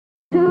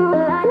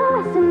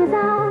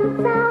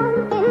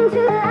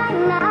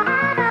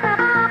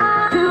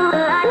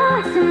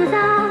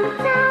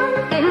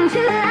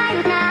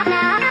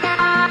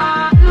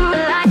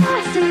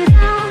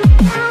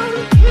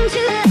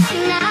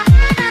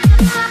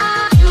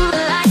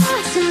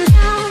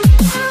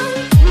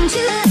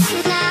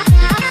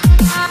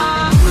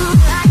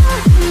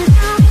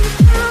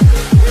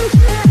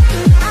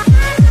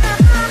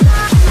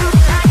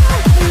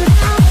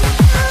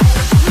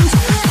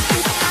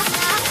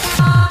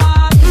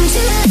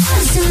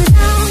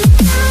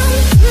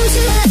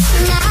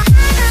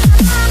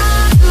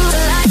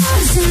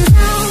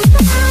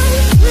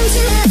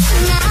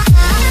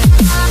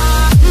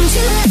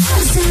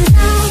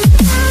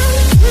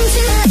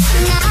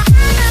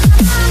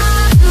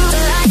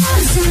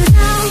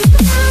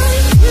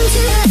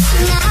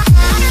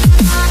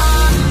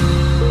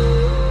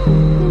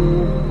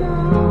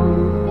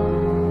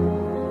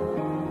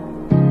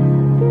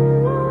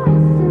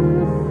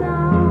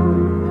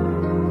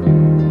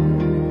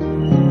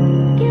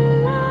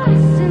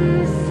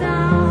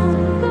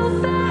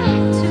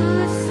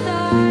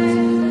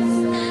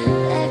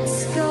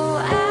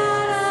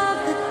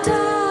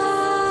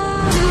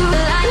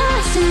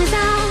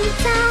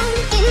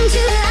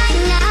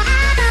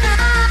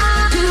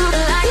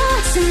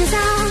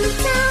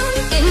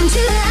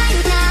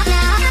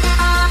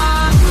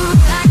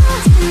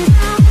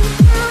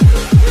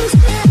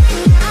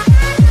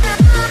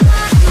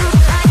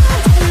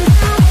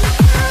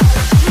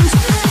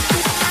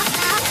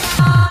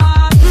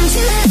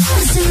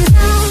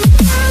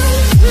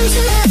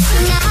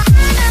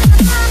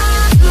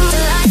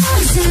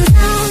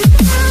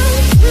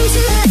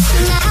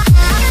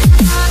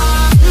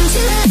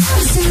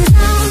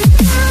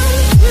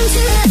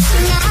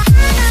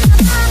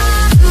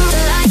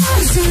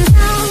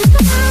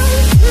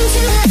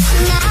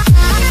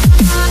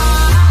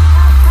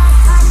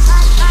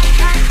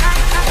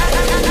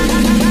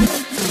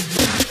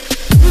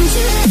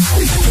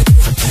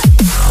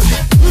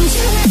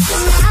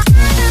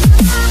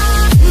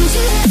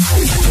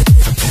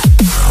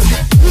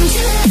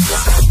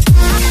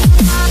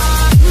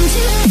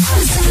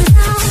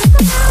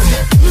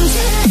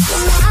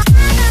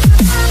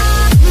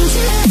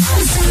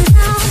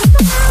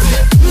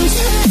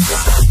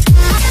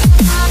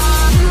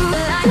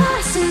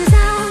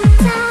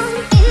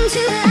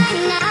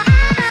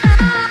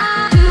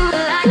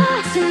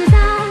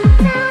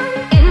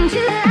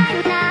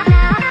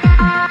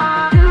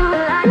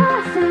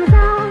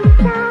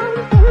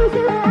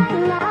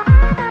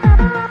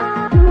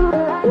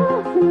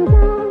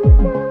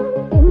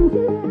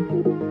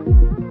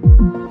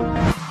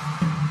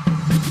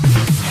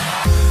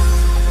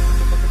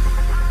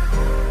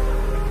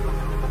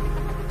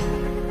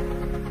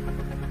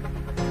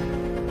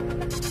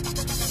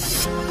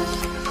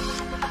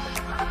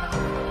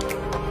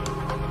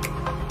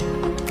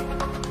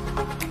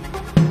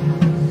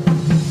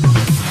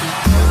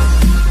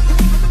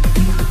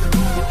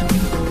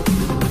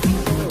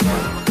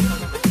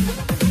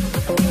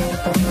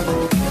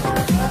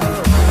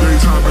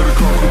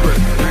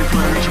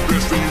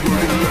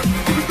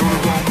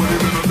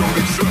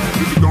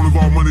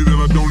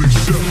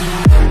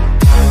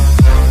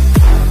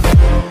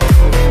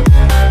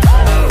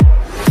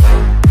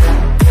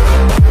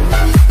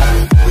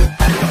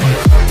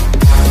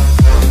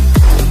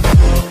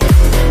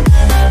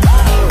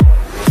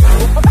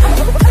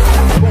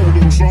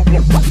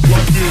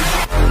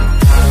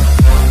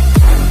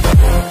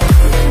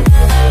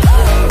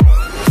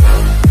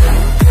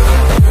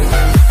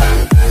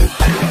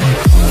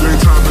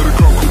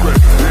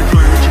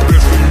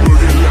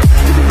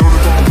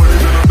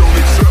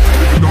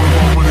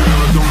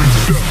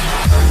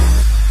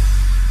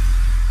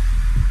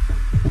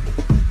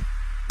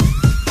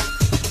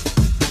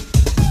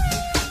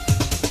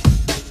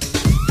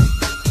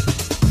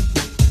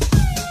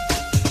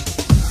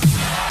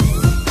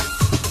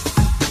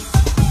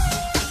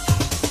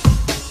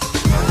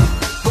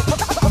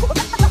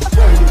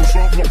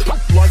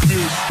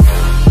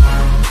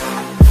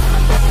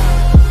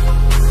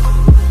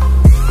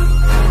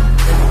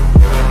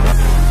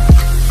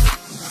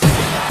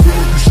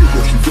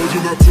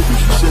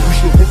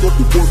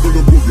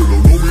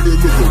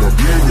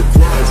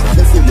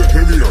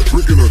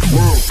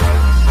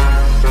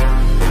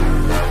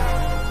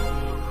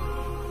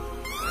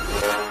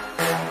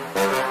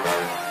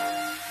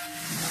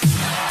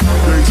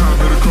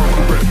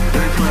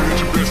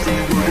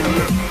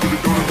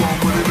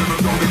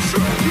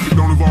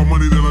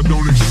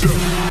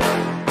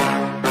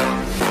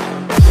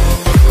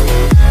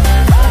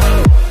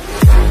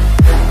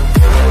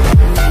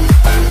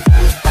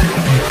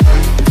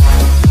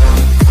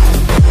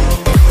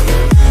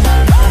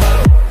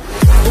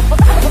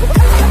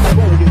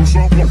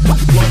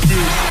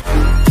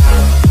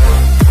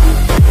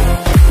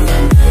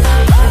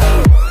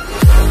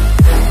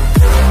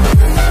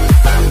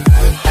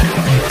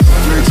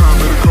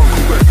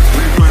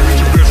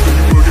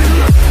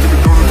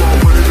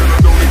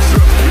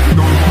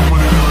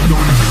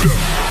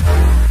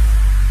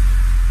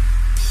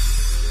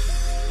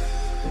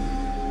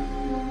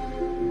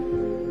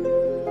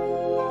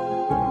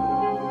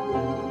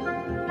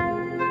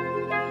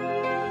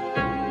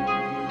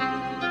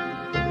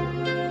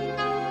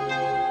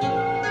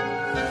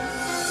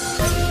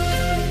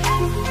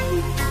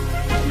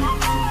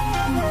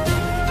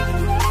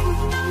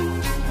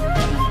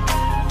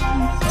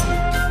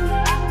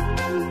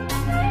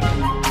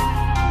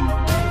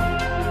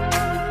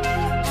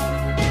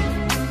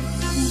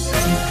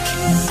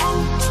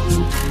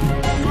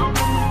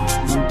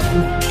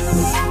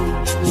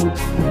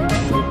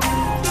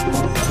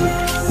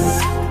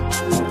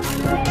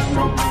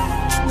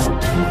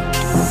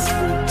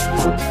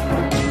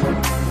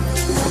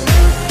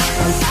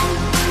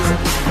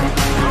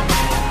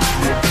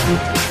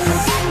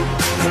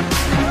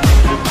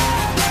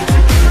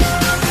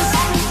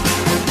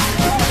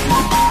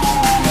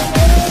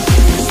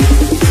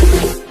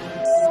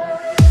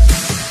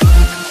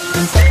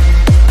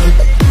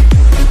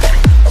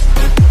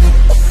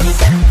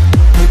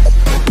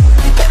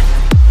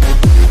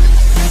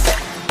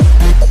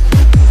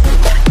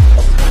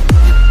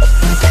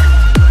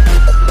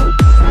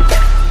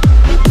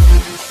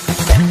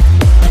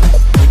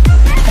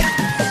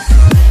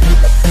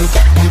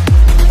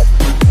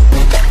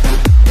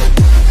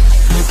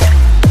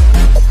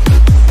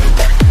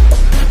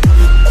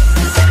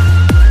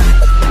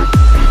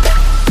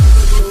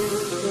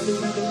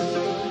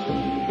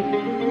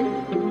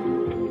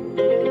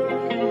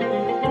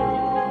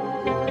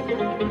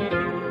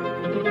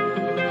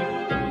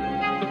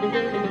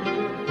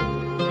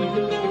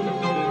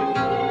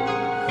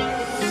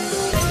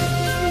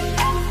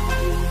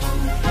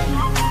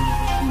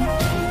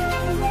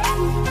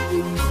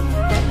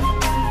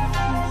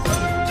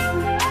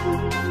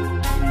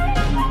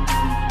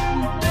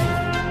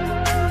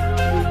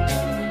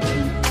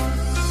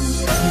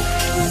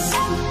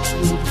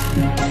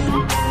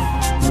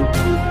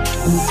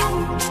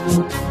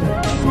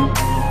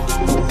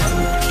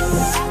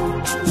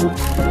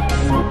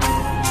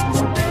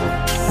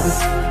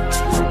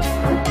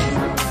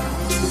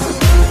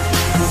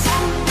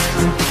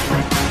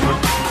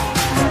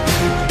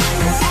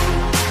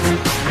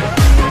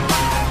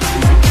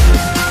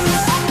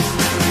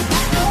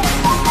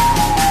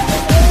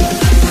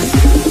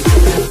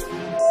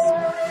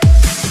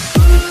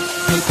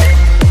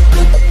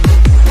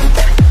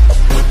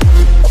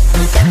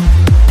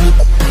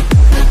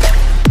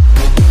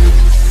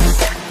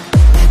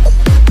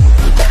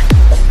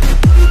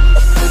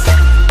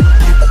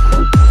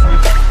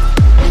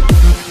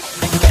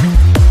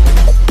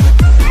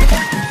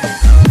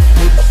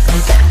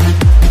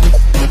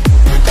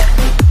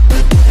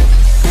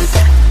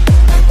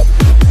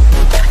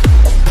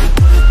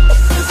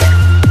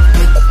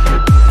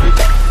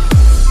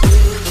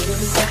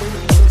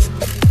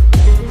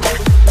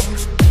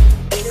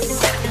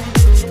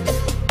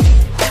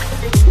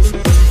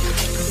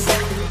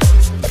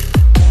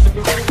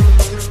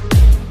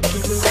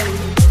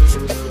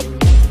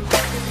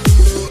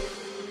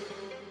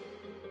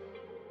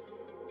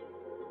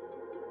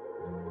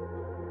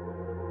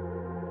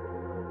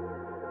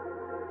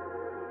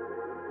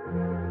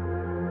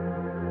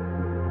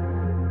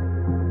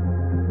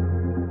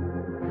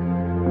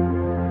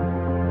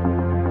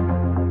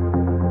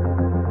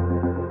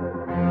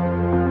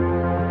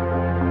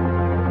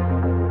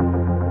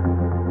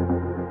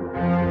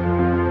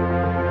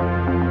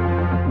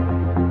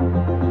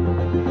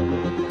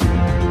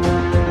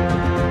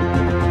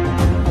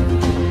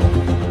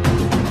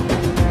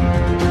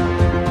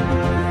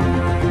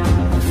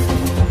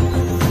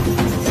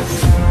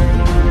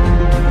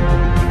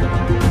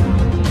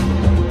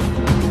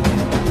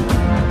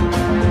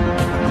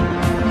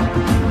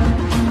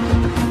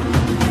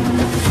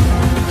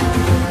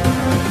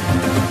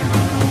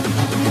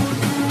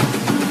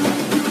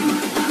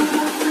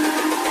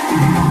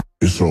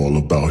It's all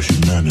about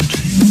humanity.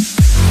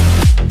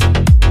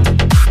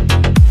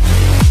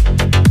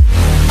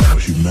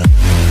 About humanity.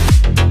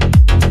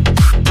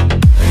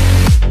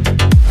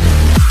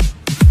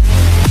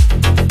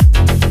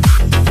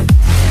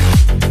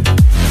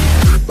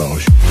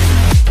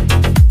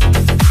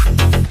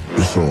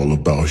 It's all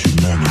about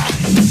humanity.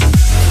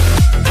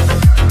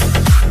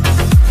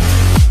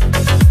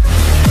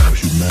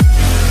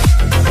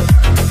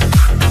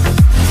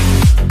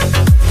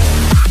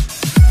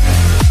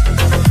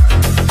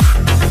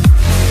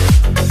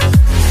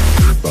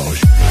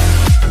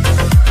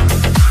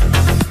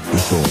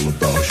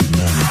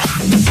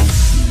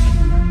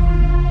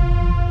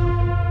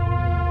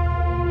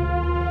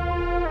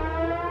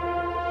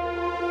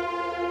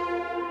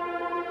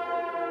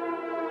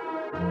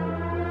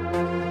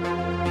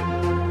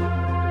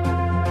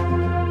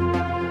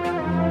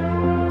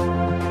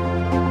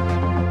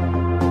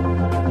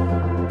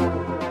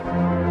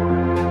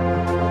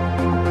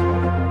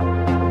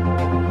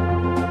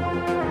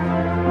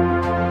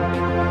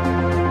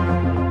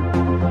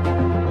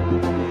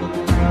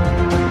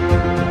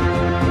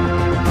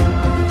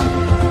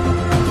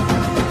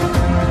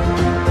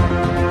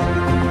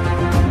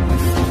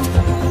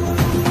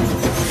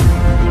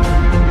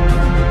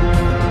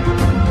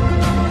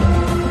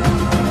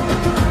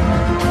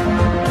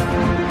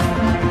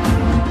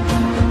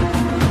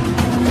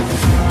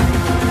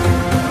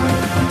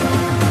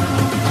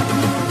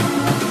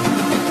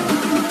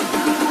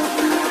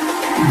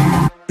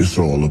 It's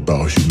all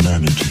about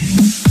humanity.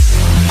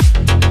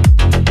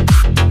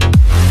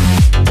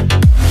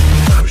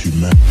 About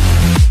humanity.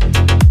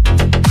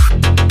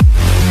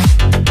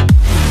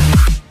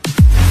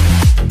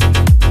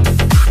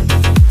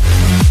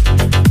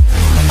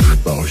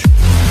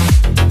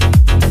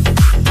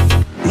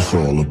 It's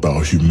all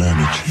about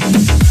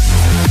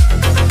humanity.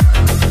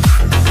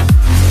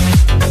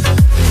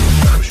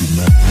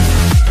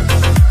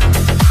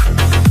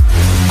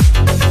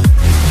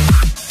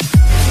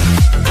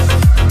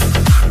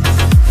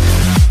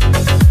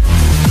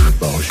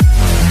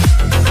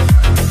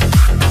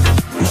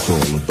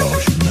 all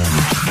about humanity.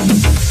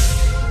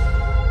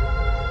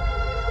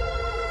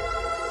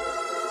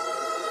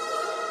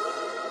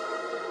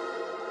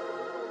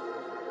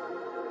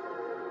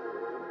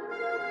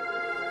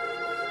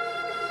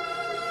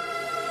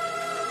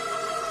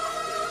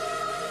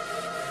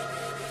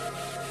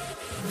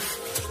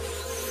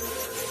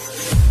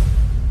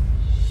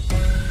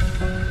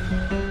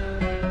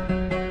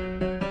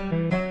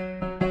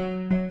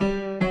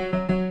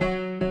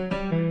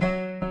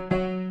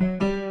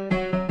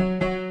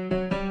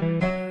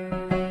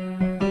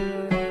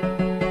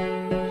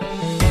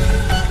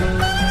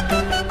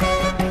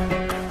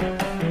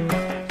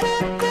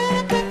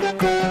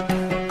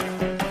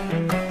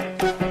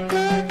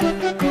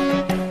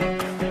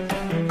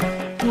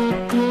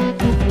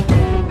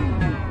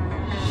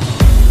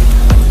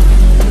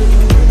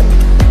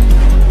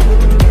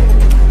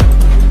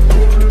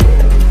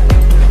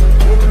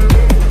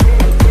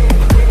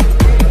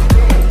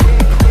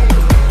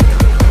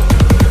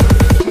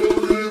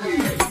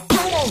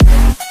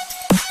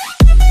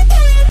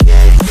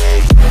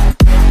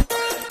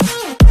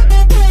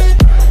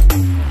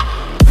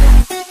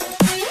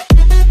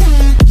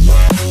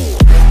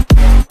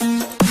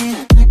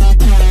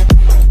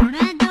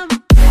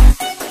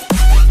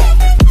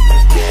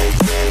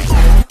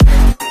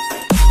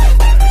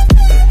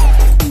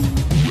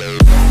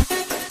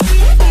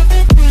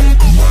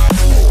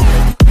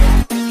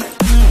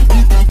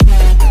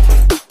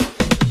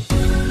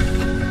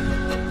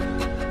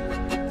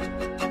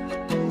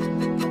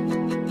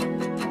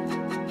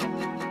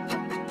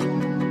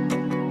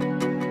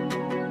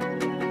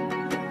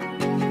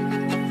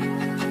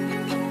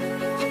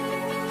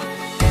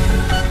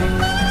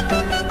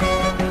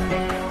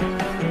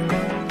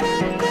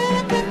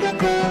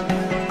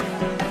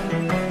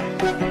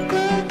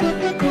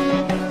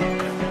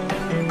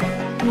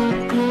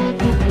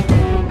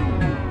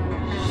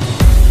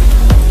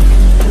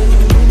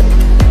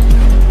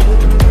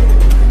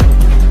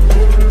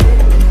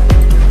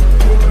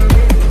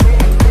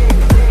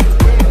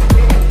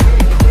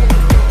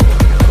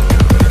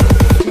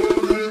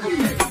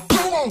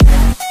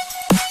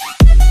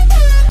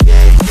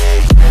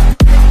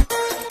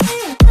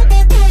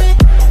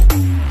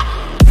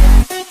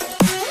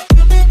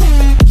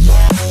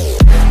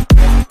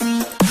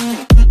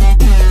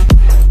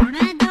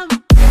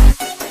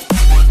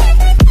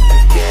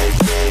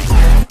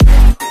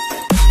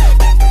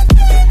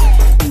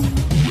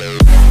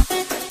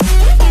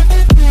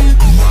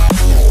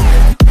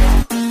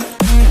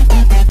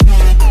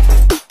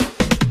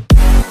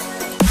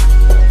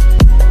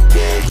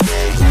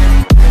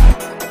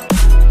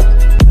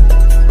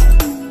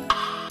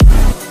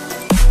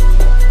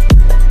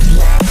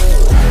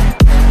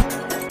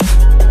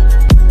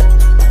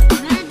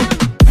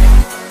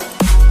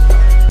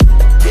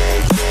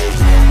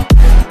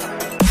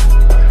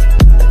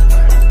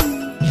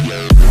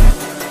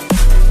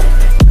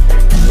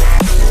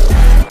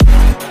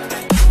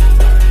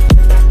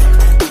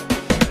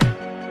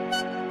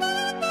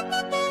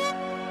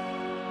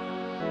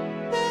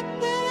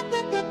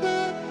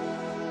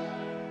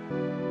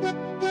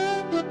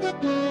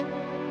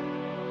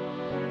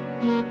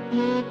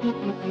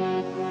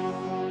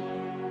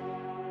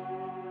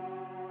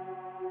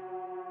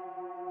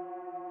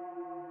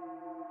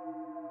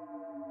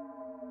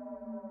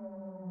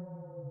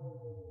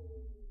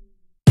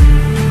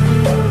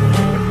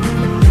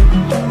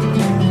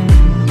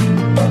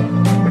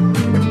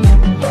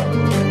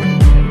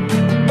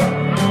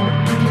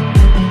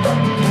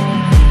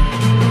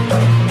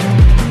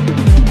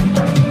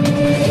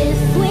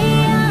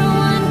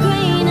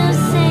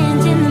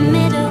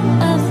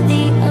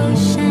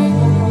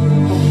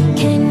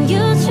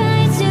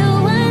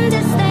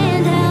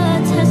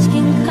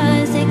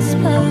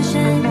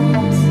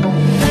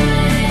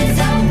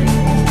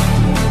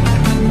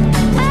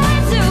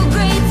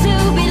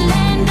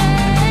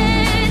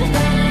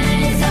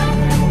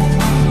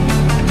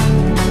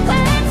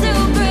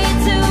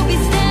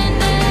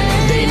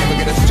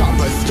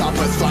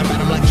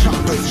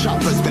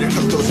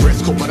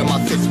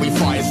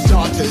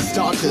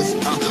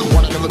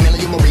 One out of a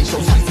million will reach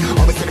those heights.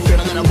 Always been a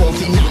feeling that I won't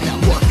deny.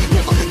 That work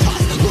never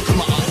dies. Look in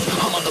my eyes,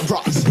 I'm on the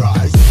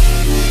rise.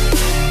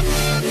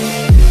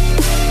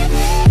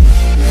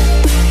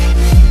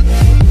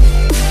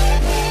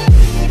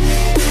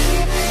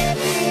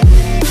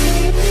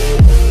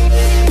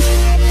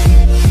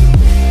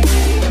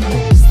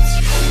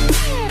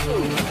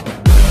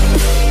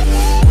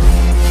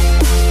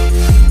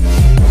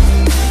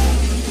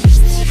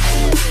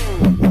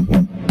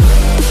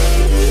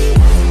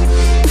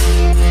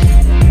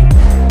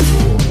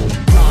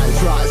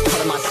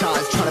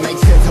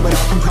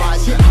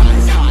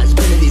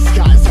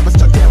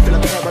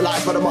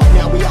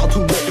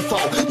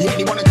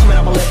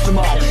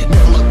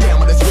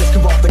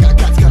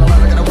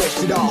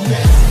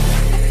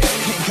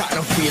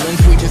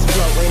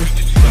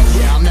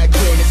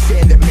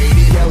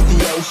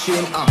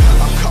 A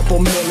couple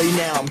milli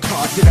now, I'm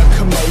causing a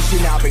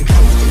commotion. I've been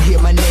coasting, hear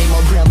my name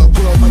around the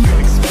world like an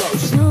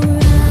explosion. So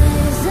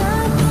rise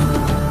up,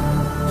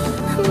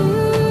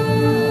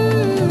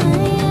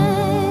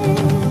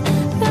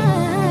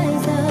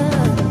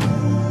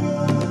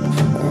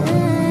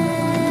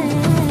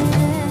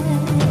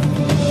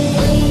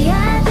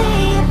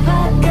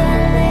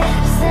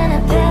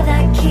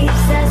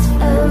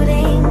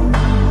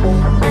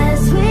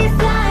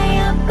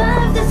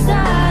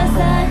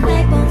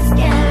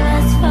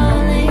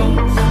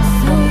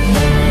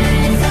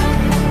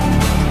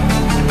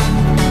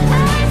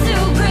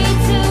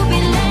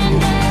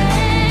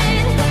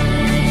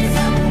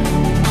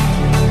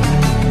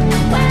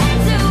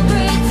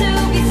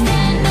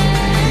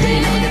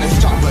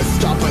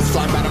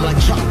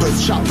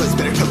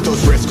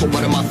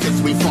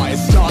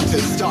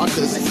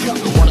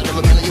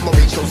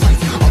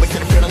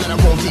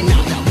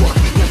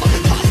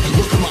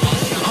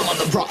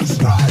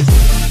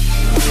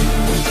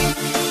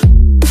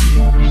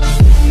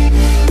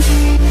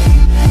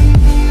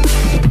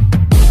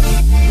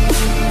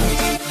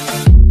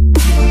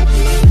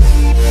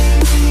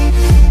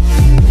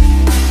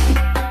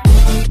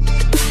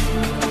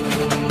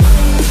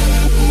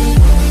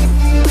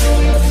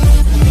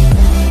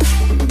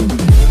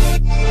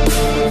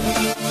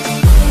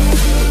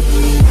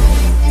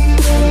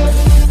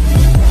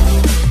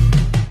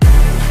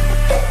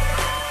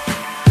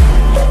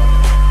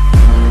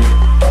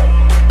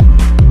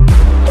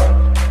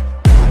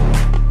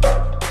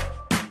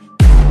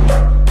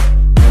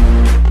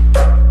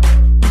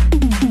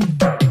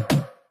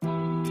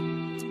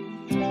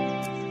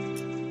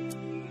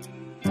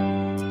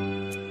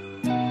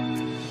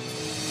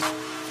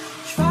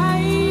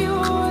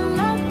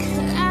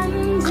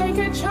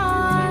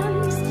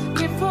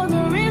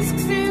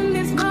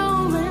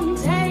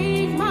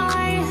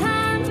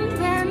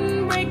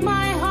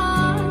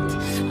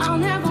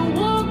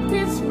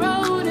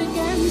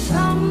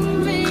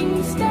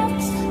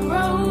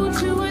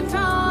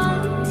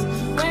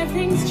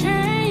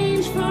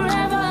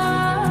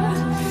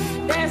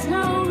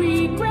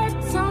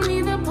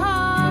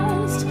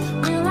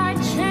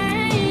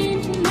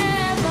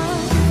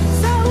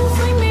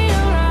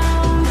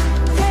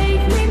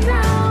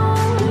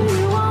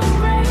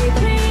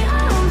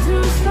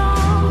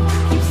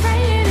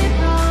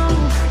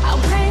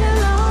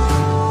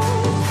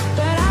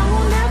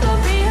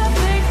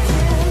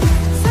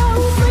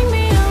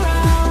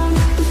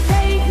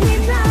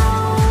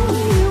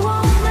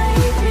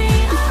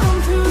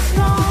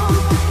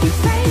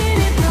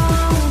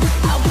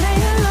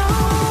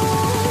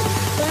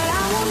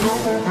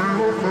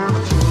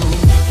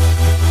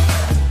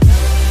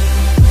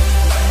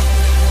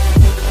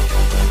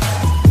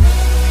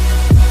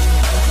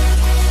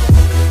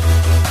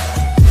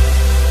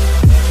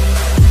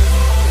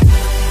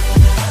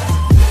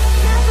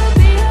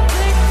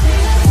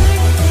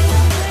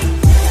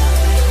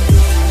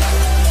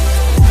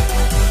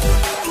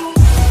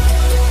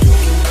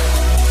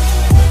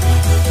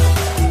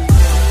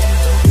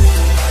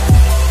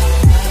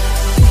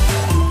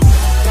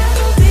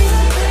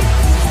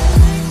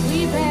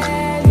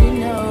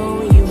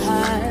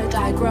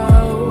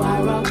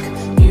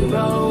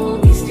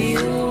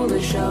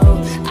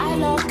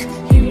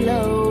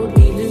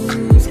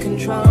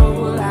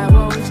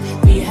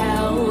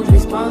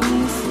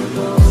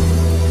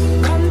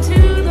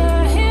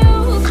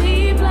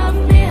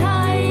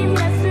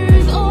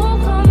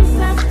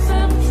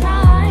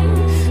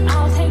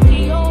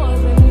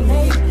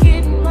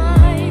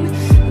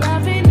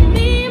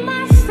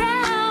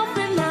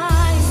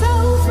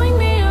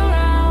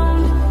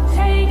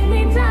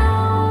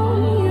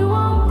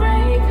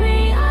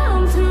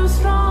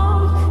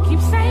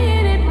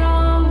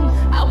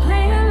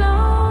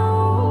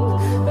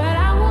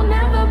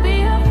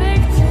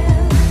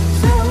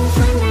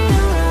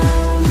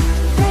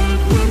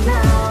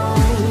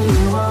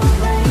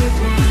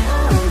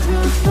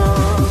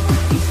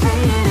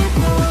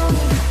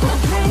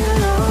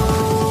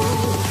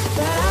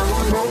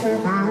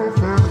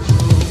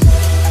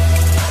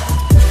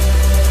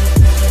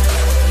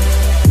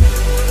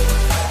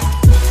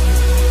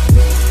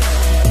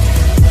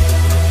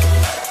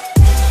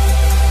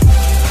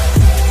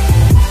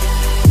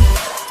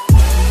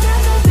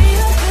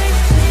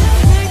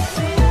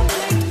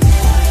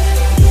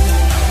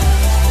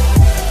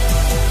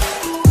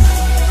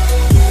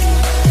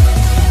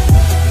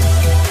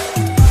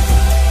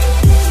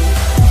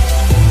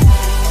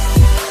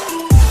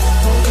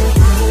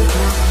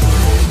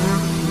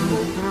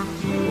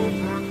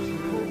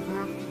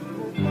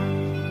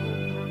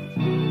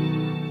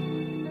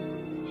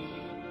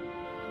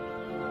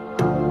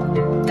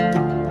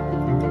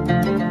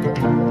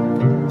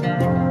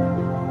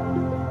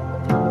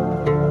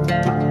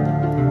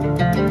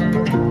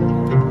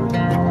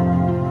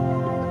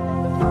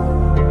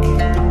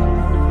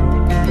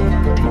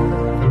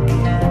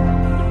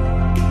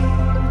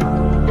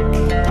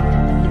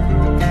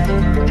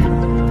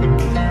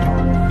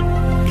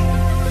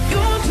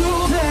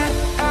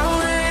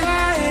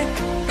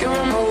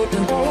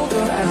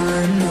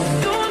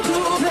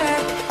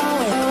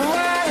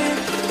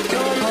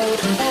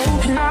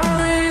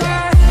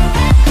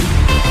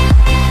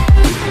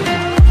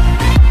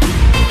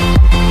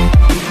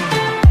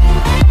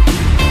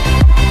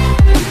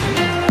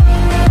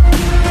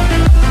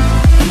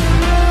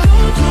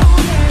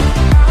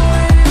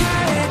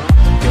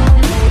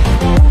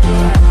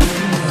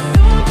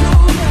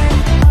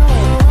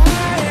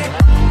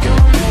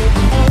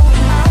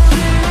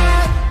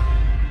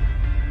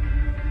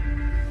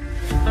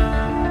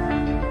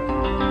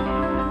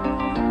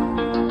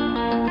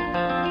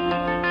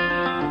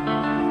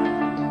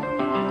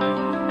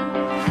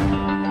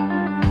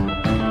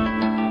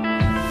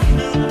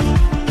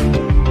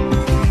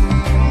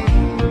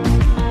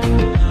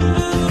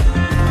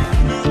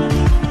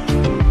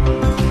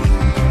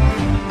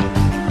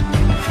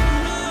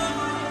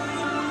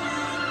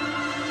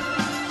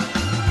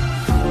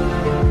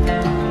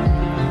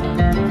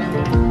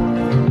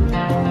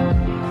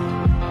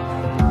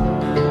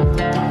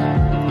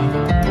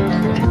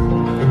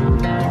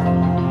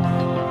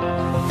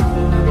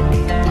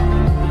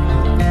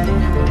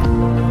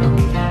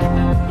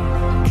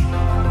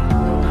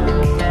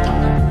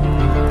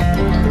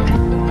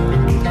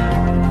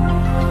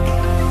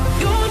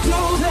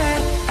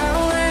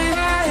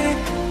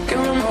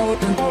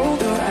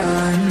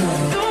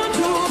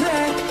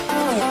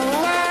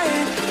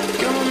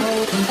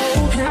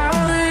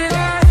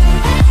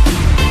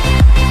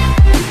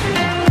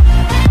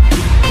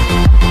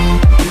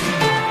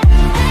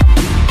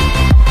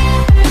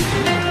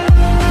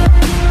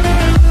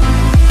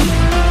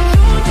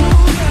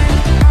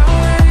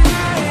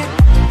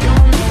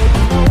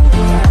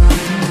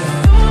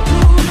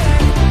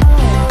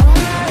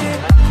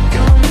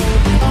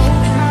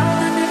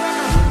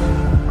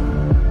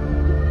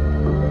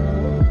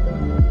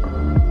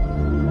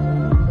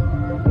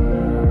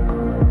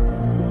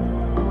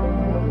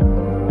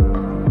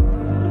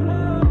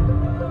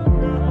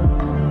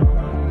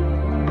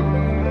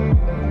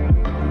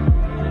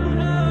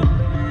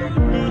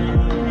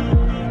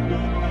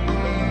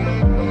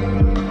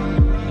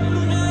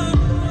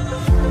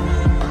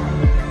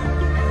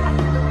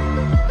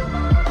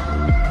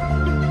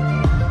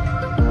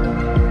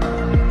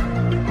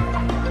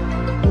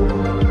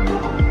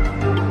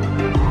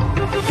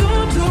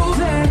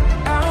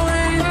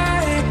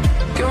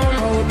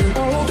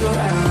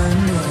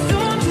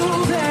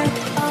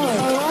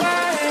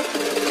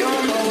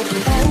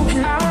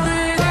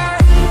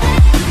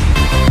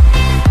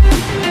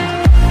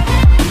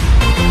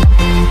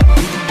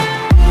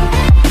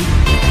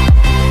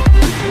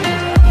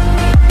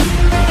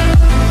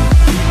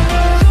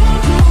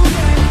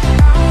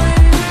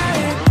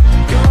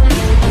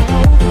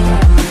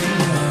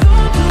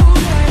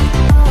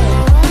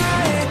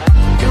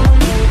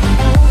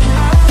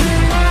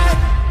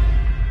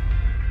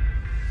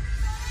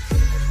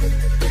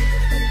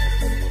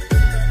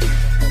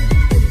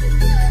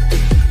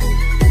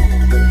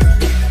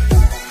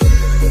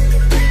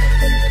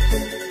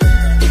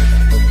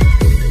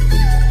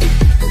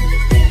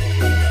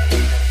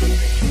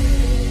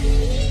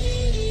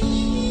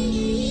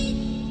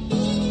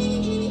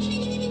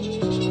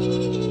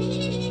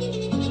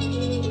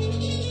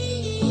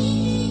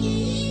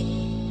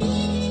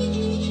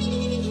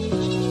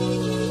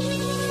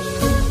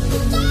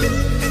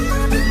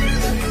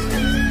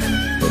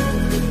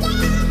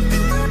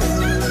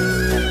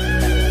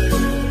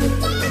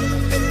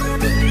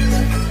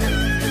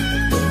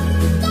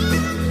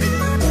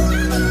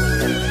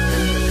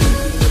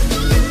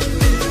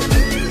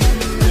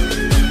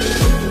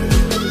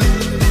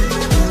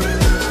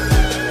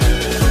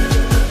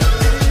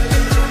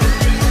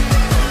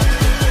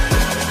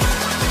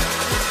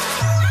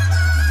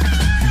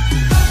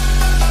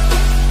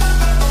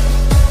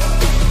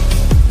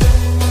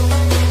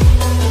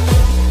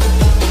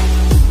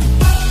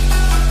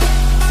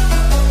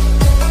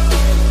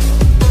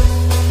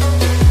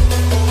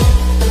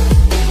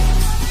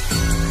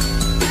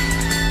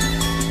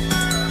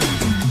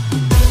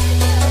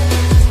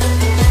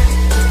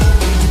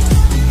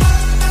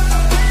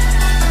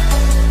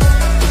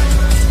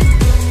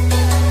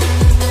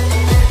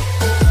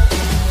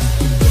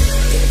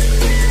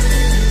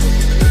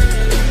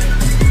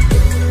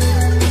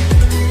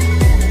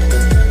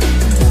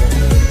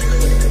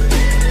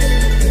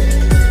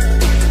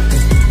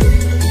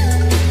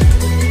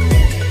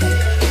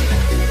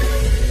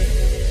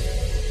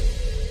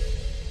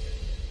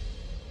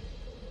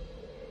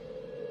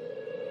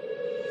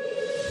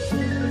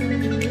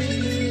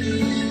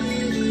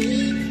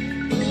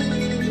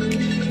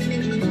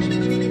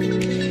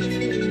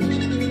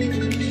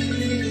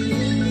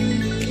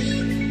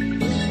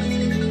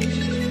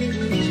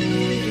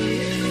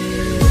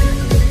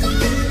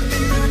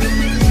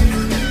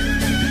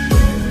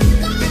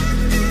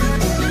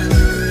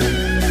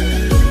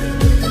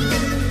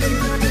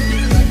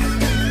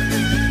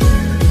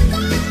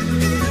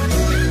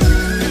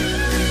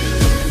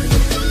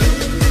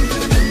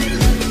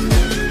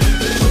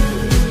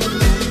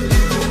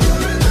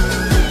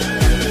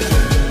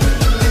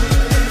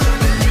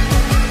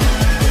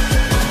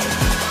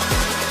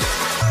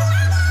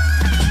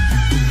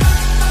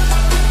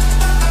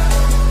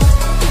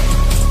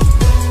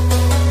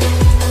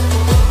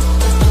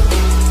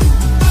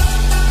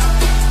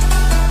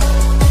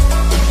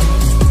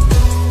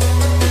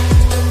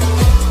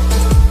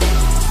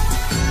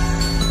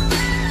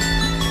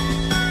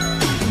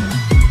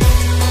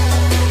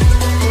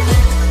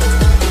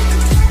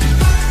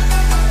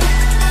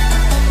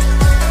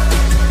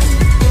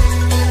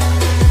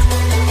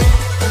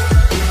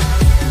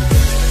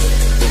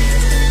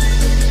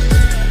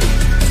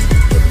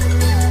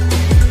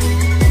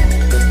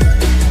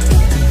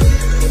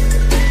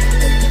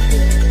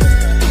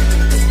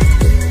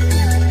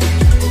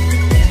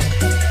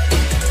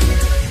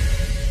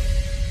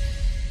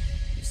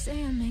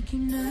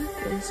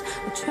 nervous,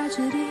 a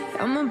tragedy,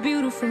 I'm a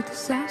beautiful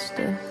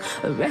disaster,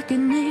 a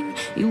reckoning.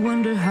 You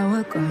wonder how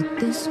I got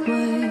this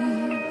way.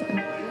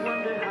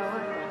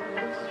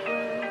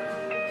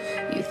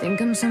 You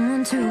think I'm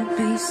someone to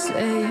be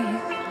saved,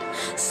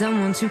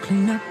 someone to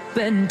clean up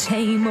and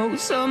tame. Oh,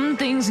 some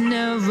things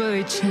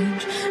never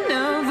change,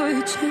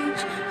 never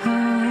change. Oh,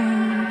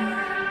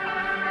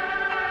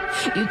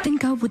 you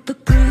think I would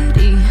look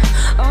pretty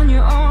on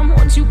your arm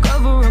once you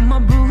cover up my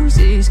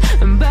bruises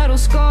and battle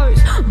scars,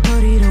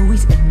 but it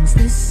always ends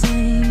the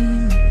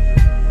same.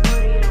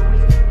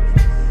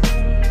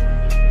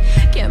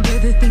 Can't bear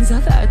the things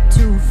I've had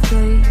to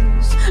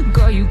face,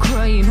 got you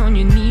crying on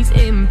your knees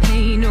in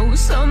pain. Oh,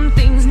 some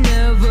things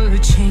never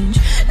change,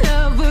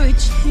 never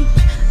change.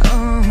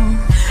 Oh,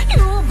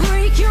 you'll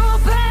break your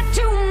back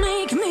to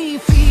make me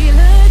feel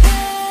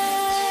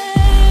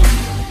again,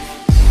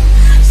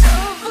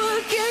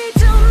 suffocate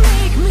to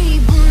make me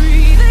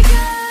breathe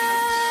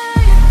again,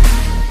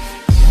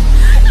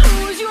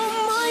 lose your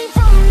mind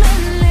from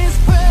endless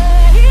pain.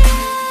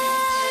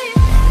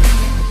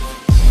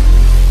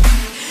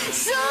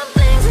 Some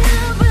things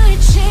never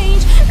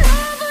change,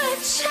 never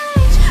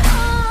change.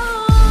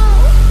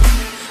 Oh,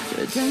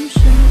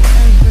 redemption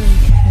never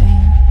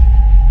came.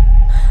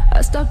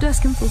 I stopped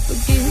asking for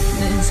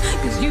forgiveness,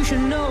 cause you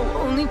should know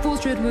only fools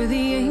tread where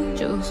the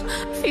angels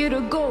fear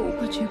to go,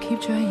 but you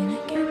keep trying to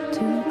get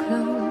too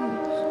close.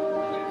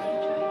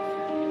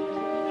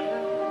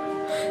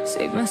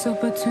 Save myself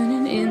by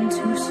turning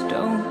into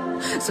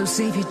stone, so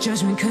save your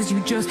judgment cause you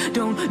just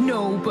don't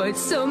know. But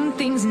some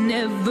things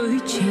never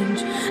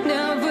change,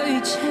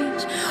 never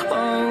change.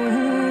 Oh,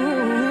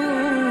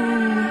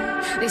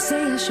 they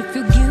say I should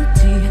feel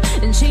guilty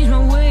and change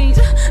my ways,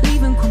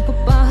 leaving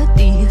crumpled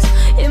bodies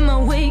in my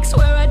wake.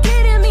 Swear I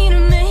didn't mean to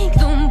make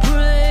them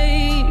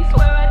break,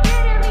 swear I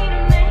didn't mean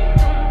to make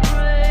them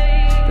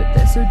break. But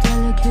they're so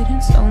delicate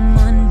and so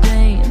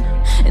mundane,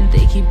 and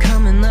they keep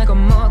coming like a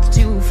moth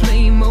to a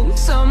flame. Oh,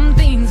 some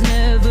things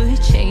never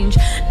change,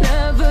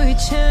 never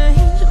change.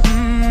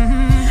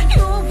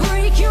 You'll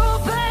break your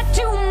back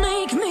to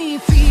make me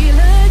feel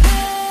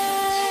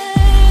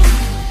again,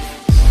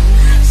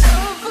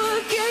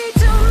 suffocate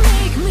to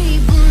make me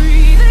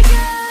breathe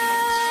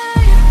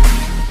again,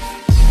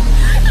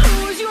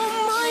 lose your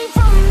mind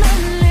from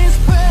endless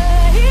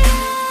pain.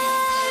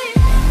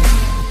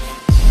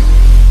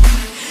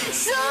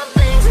 Some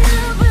things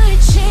never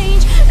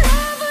change,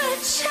 never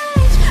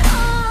change.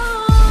 Oh,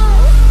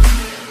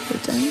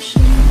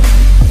 redemption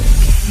never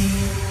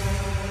came.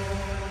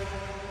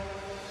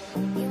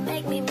 You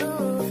make me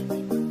move,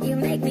 you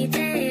make me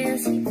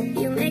dance,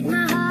 you make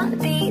my heart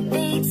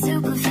beat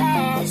super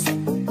fast.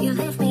 You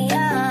lift me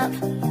up,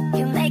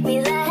 you make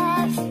me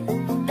laugh.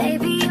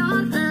 Baby,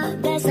 you're the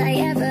best I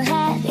ever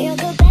had. You're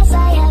the best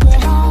I ever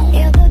had.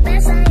 You're the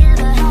best I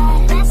ever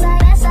had. Best I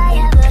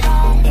ever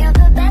had. You're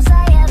the best I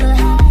ever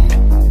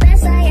had.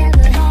 Best I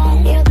ever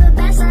had. You're the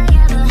best I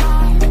ever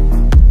had.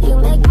 You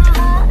make my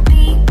heart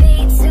beat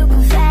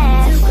super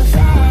fast, super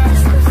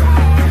fast, super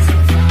fast.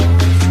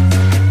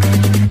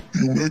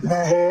 You make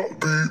my heart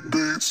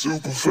beat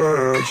super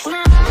fast.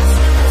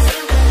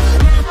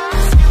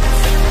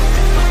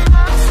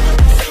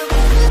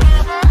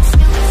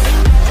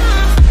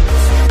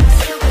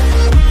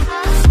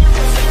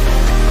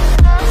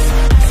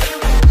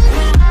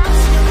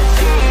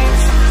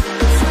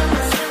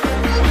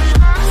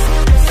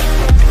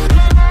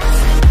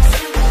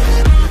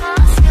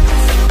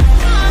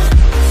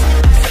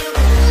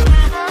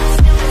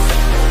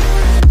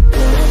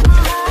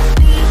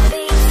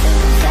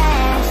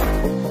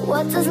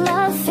 What does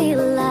love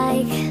feel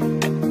like?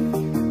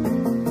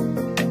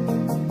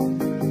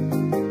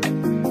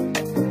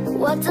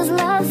 What does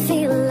love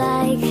feel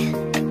like?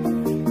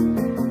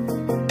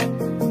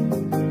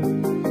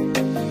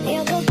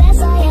 You're the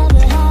best I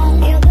ever had.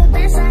 You're the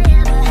best I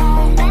ever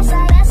had. Best I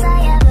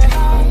ever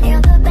had.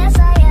 You're the best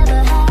I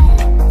ever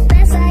had.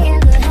 Best I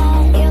ever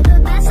had. You're the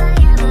best I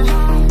ever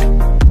had.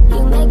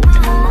 You make my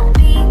heart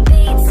beat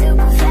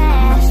super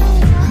fast.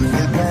 You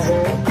make my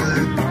heart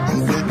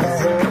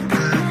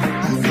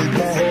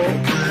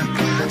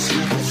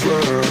super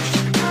fast.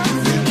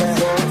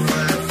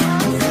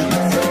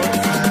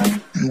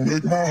 You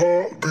make my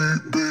heart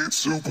beat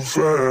super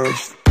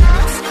fast.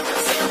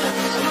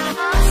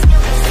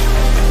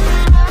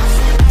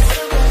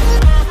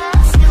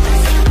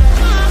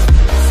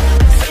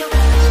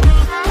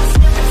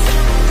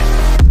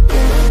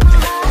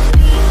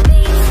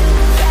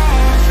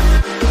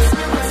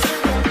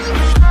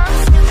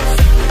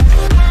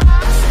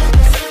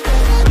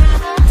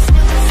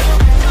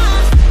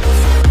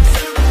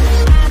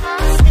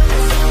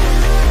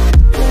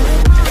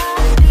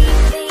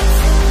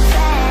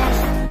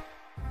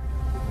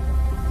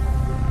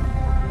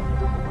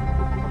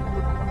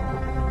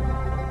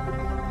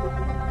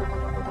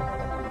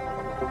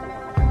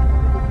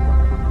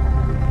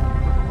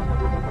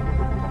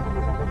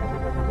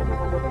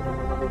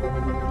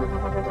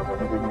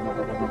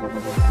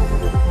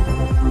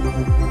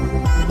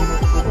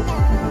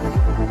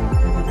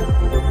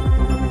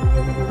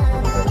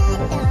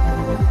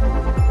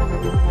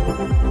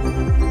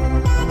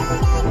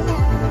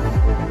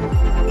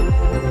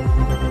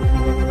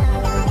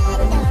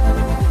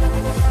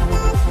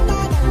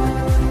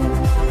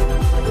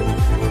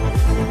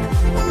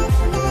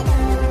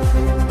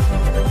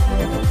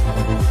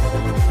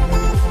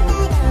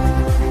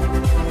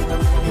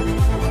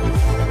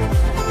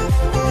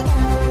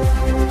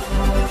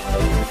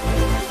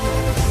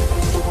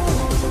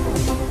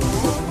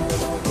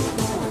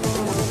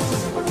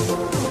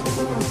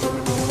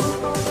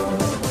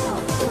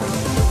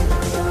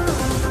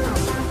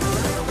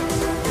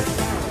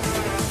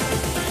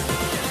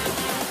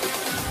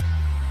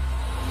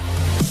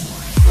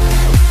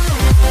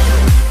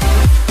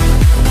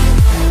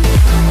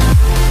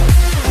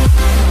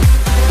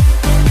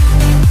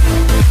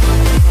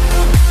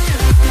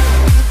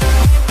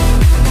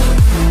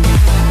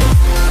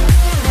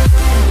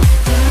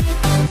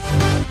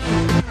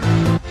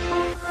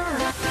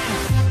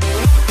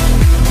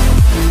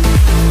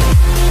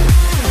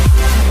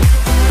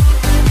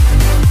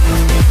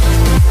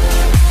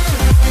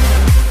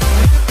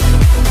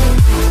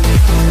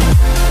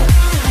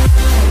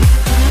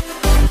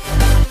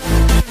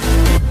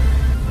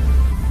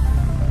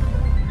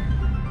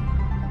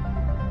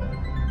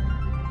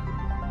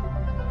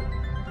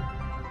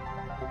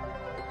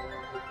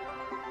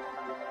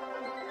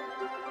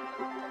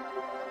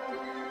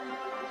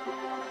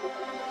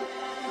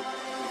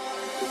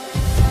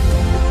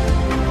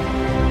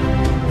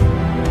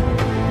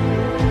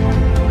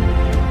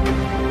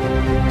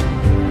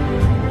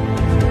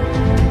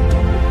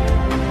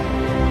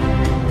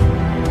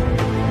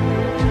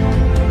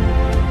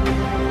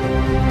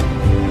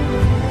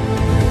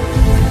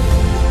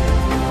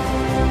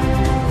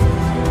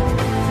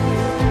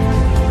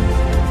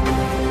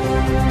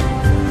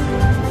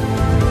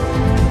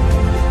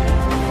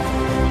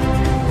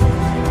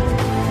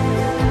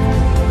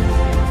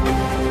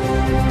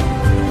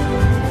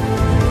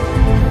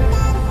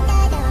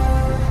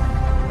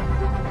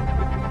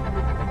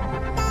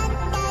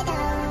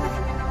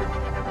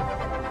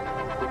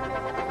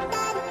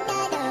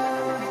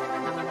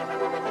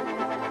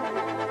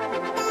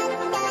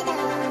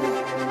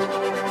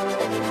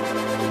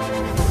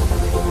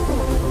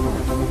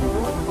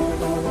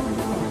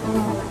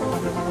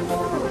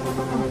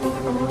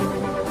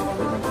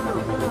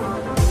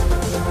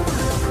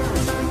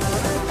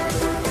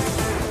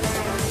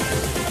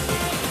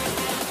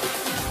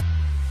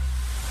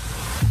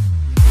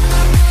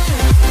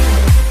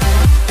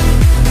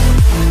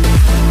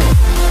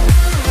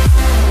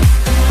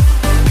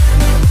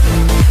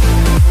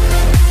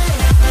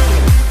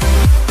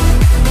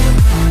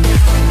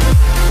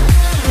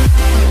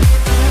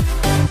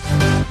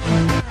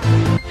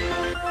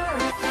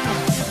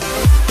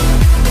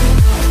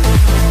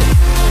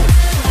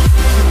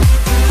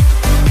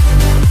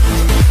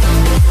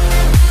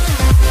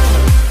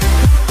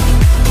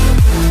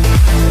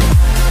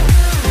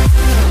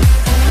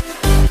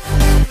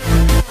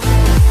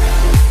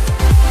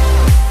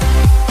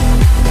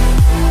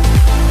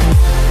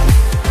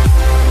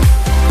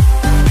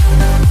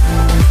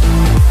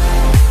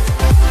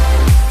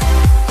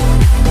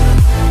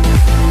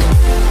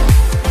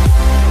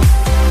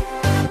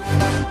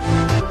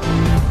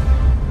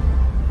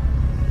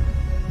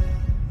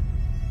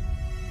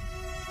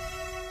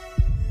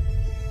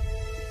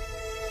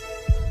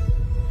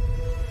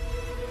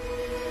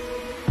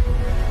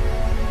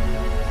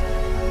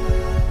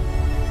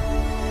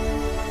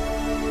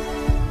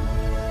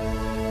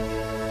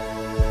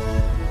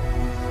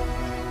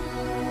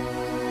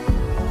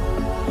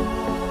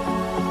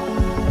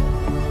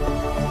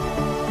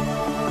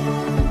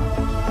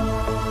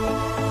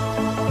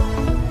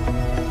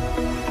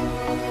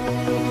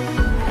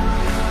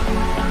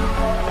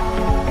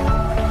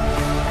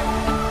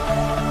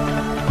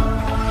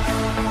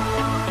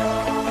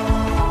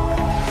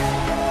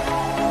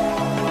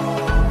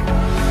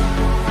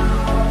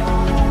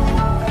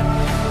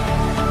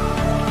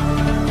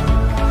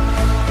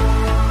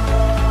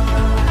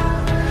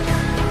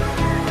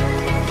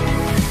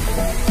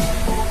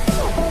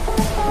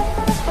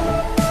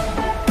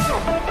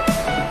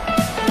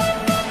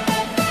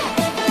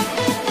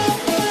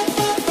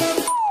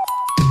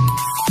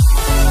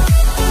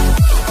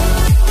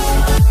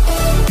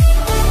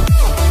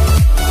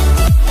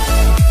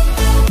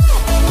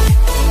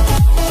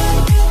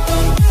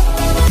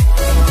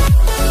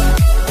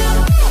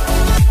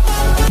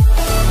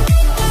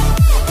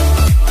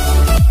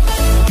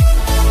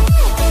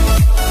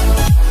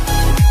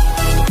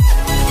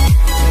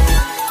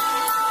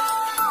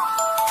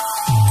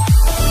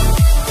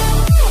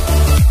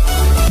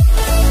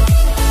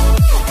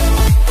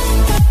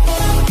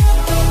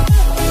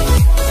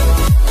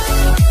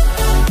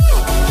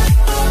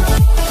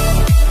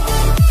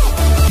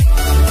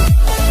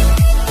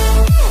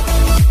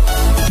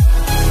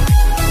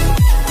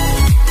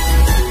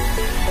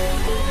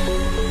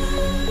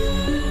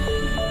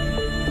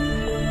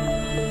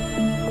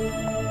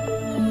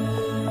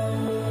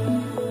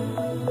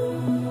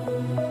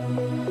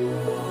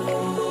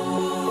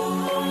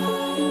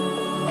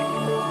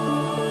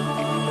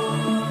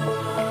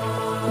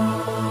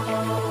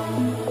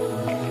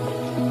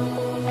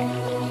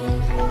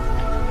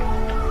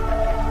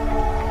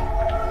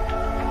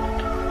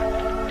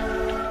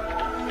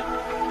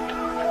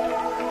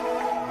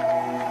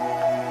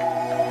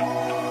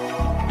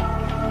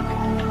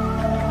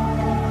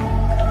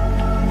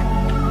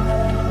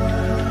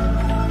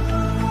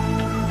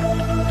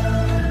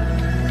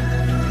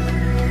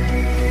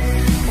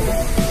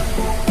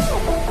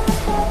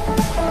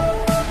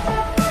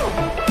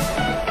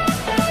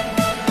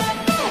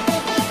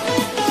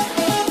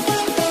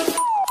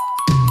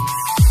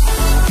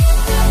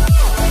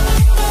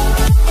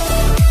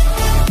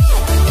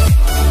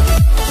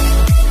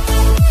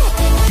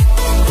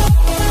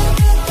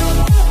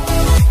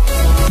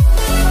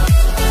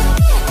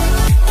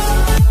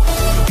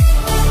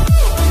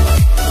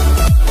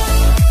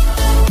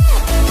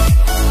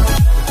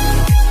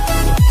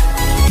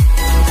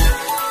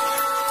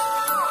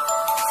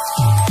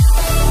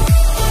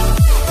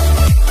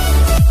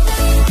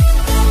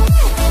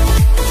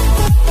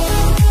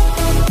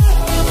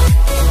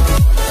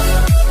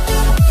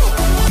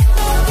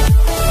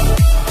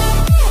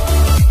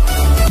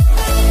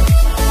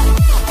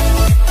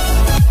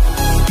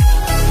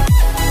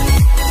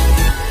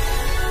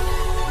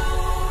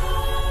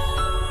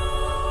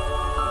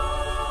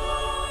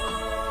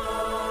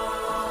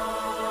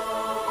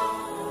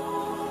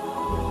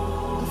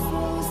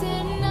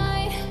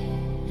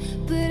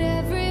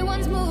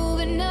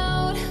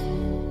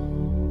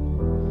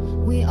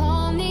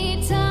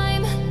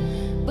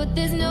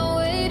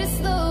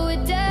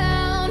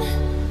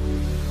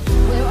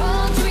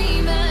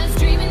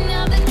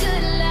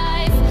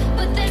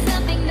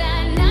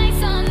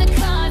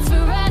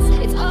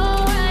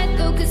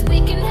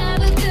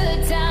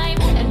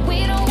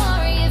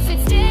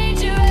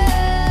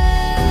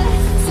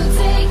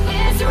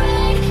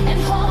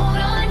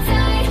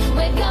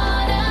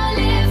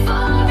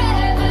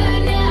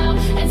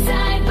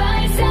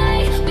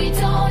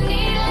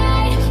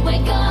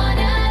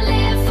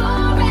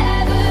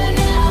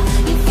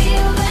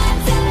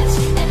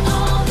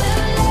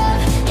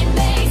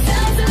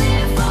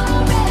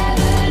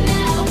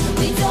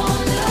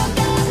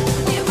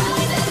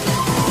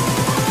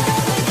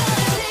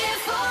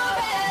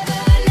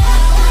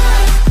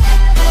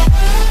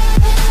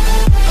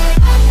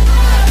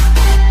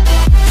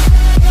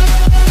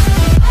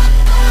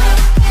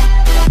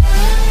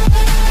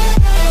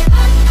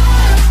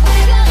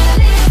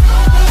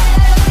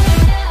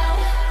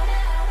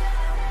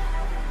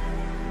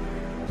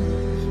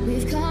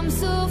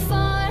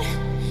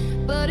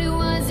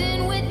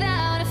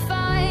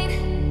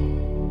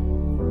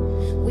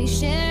 We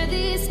share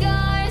these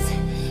scars,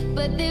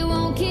 but they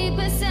won't keep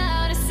us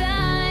out of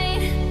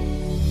sight.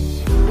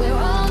 We're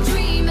all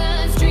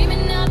dreamers,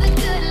 dreaming of the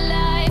good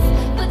life,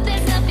 but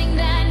there's nothing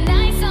that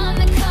nice on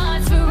the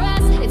cards for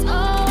us. It's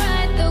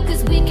alright though,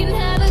 cause we can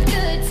have a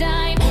good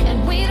time,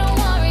 and we don't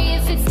worry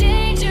if it's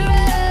dangerous.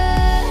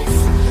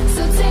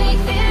 So take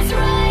this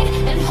ride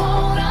and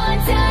hold on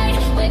tight.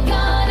 We're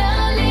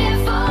gonna live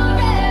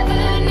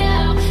forever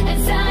now, and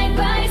side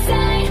by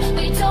side,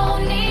 we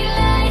don't need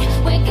light.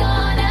 We're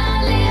gonna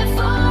live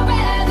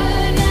forever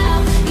now.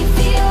 You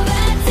feel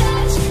that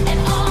touch and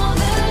all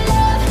the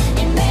love,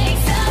 it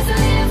makes us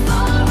live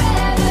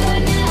forever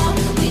now.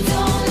 We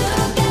don't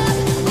look up,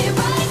 we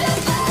rise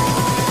above.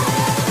 We're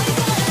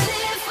gonna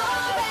live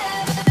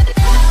forever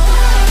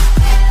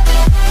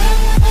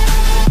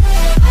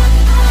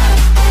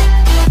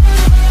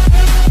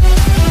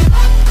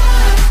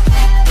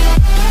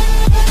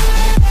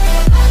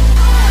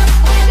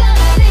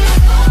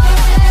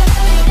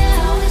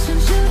now. Some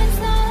shooting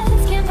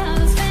stars, camp out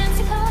those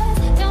fancy cars,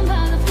 down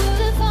by the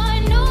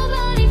boulevard,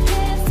 nobody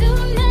cares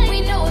tonight. We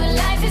know that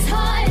life is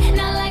hard,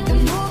 not like the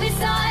movie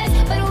stars,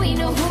 but we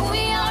know who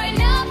we are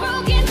in our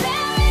broken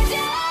paradise.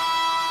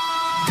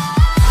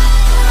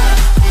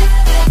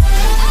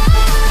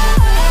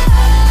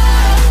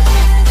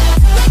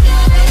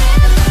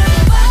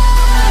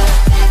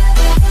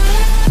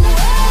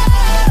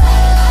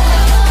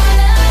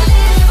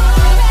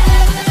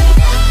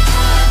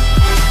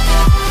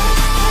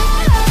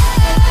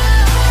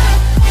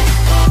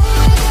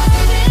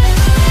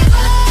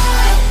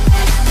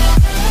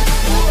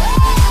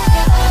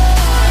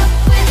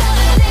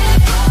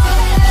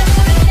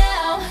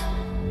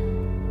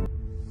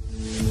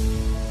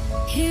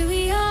 Here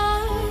we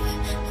are,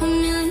 a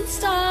million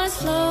stars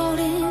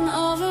floating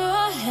over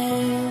our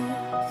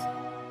heads,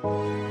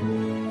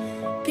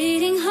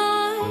 beating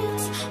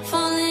hearts,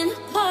 falling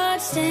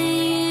apart,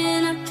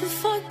 staying up to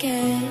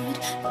forget.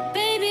 But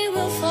baby,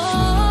 we'll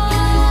fall.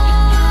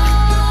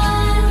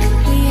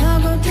 We all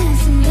go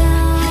dancing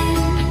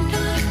down,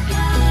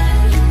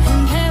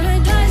 and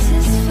paradise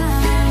is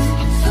found.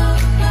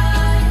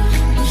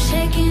 We're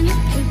shaking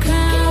up the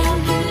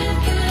ground,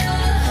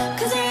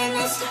 cause there ain't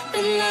no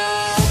stopping now.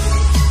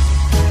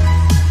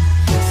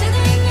 Say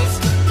there ain't no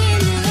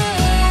stopping now.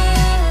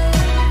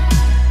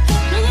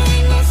 No, there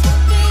ain't no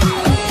stopping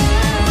now.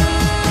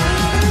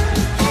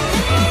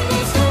 There ain't no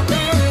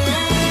stopping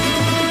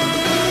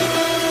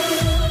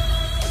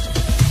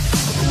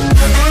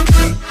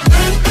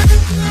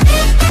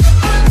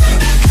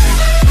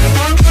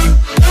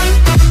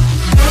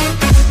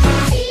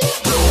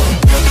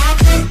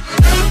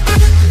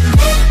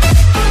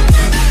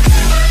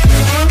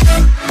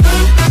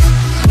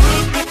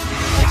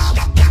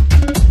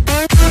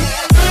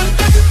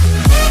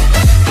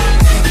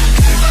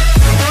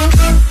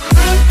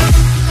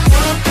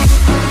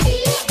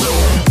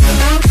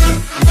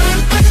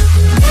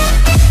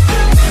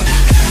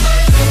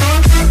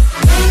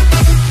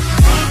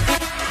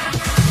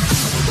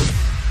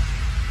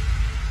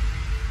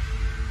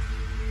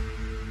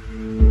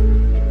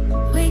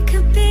we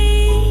could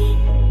be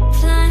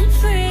flying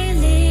free,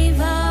 leave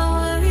our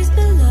worries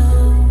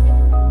below.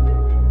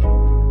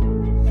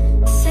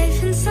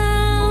 Safe and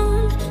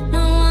sound,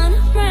 no one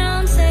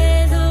around,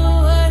 say the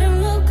word and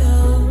we'll go.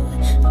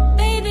 But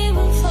baby,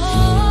 we'll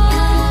fall.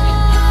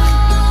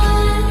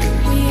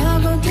 We all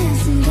go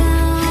dancing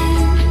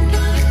down,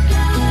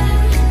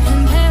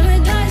 and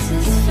paradise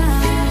is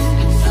found.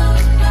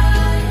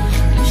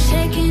 We're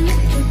shaking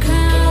up the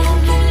ground,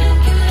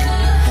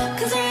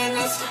 cause there ain't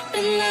no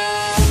stopping now.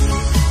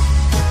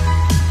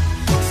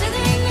 Say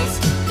there ain't no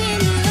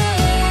stopping now.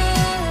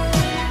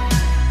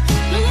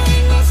 No, there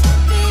ain't no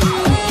stopping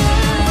now.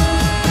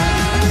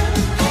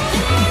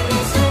 There ain't no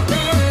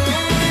stopping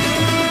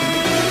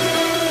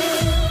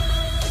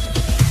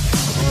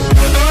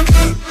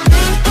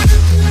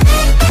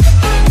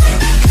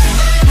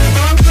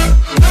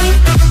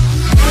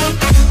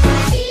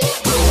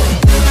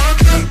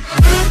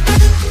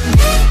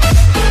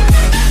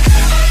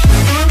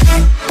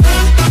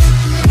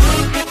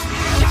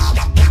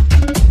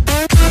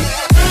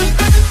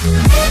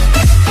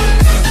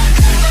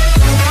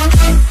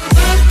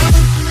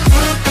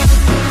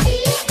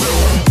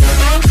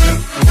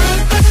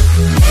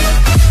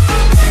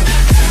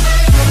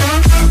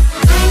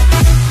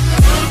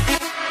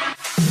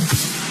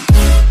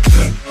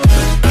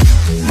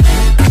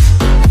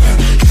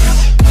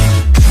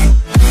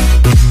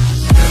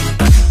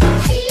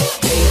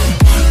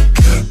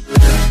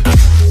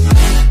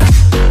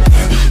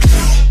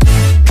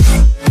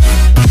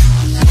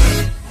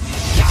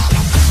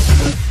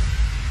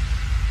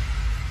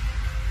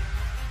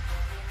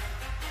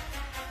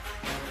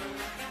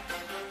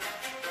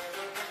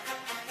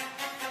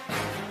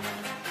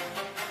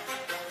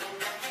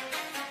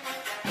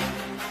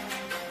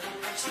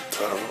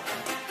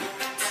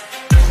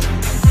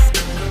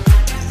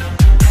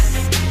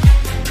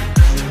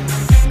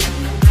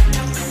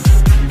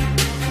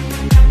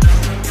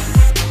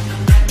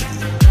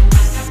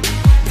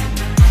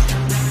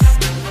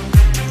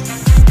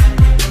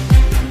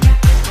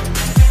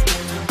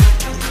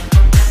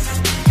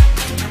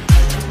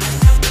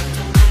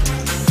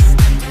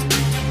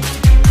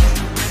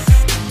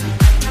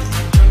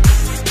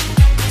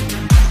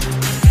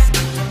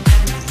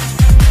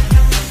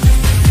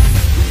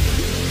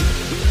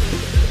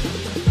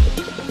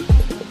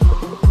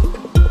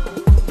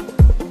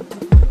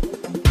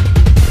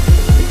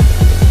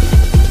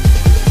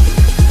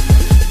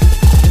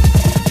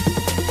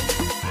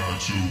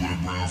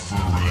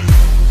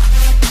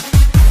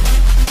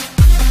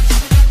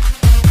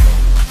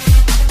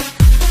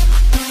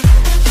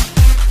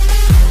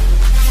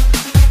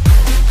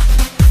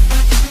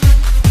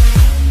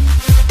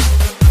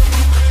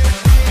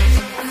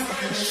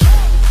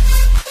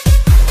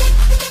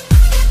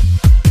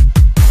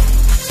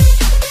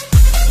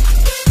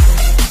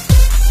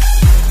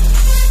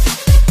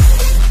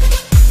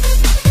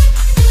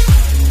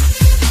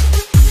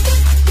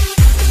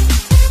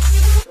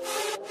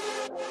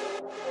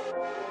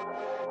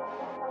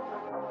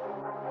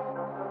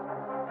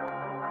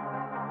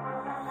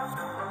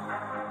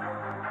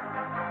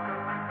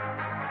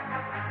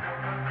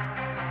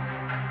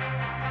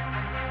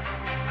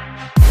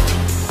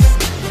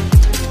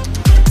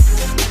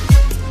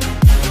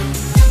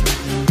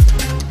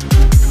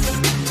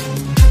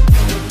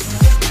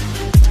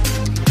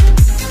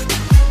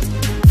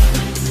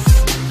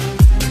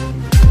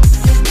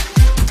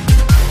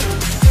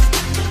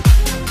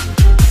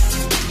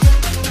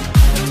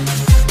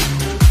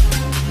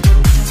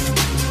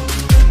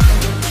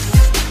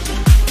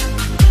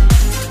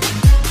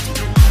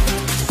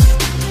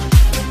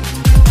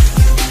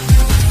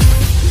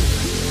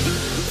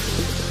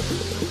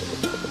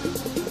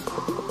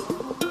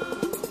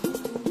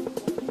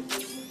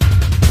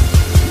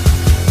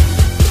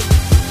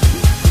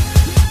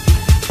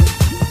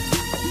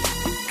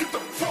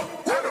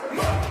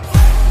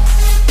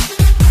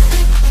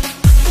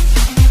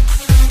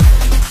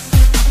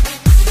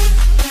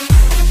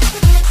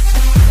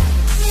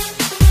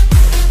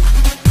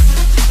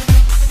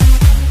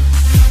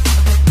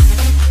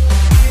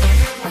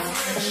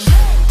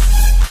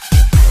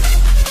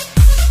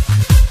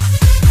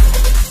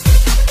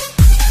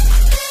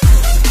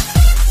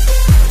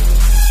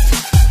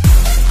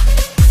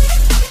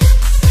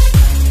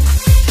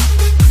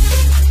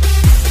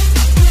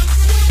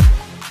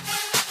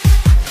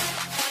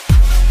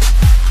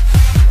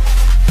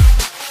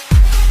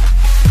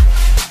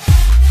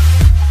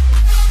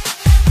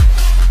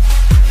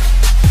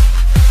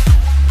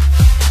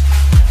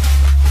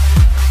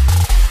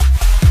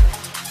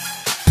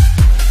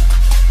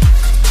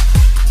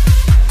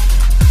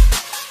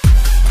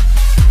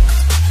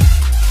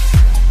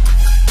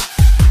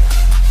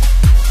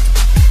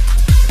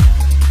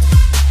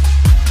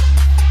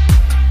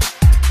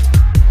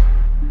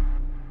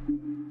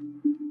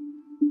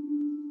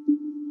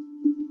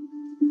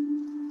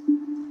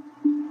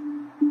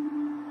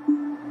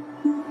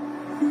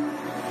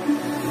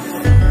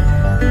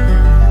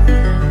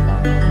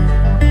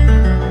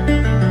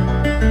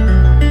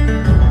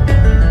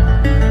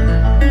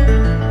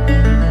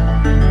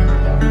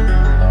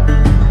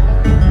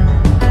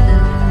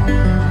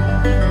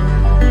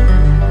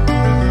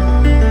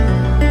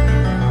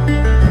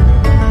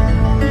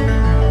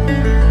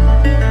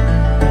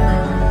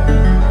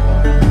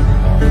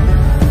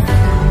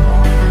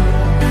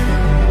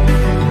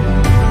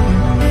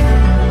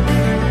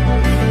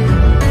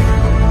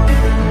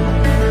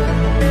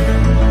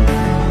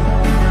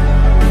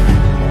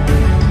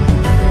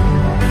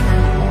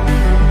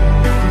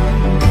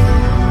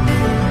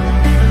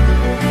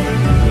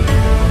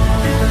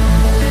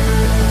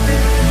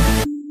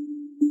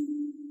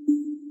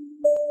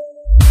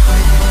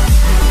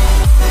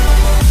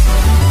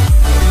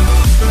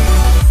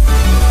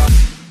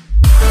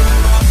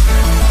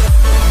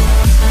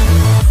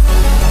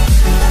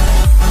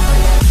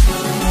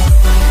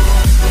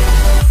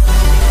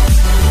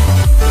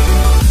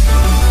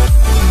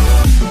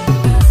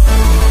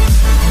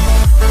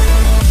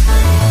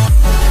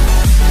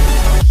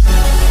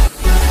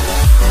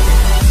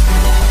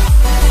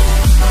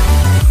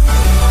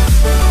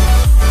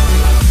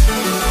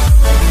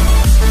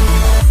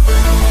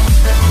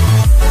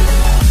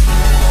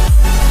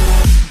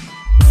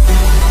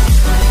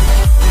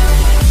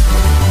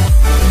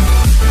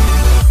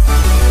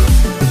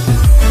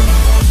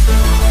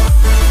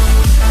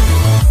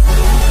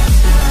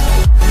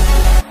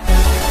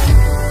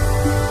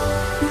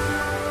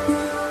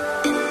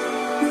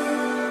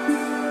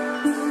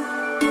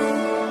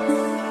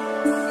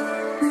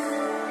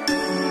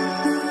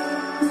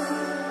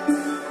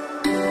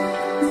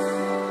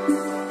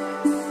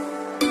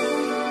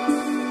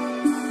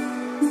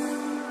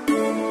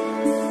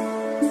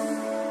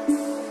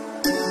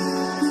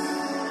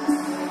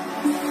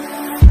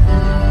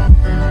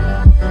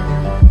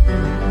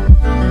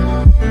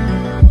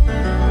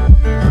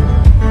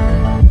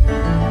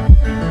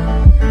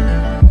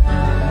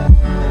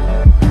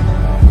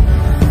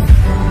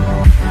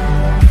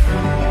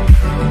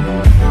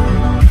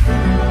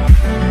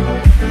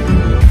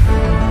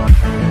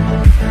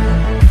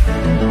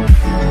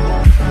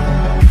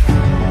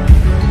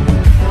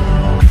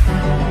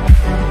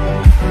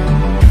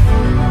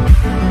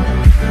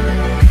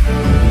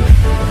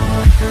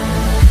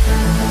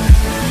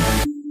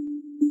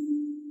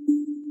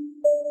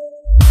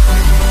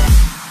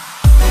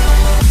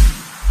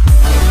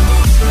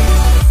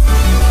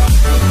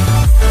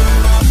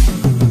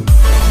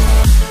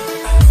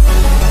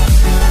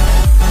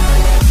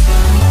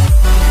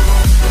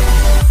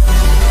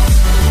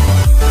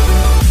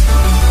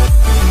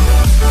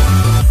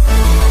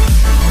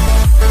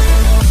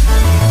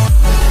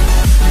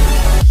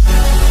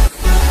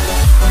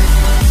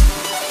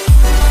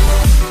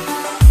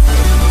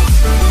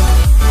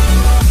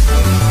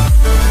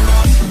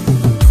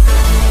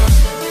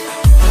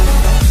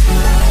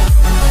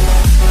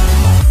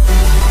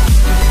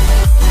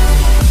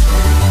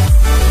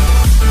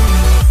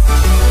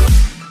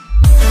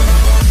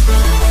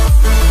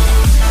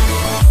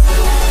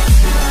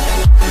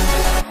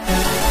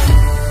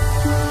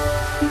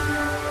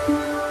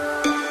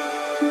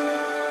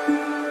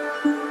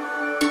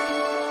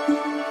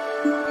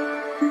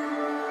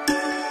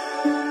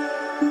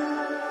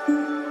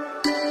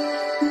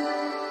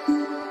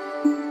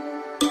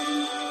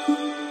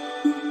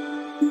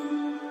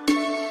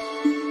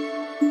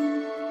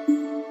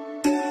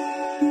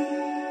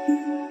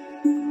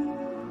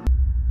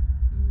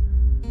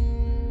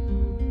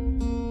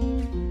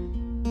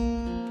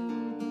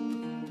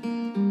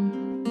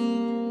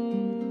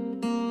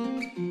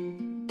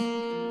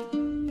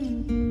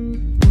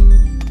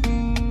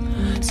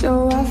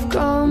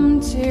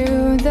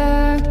to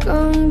the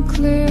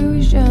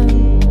conclusion,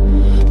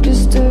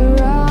 just a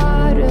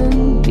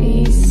rotten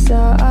piece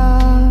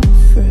of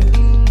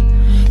fruit.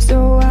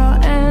 So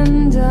I'll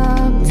end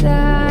up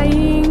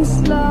dying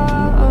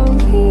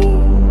slowly,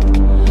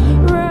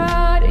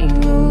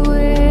 rotting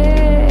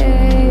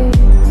away.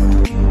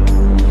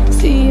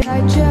 See,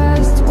 I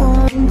just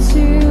want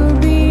to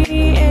be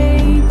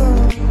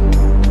able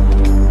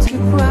to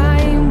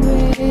climb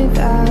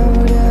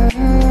without a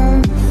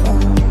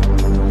fall,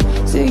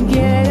 to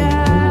get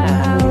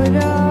out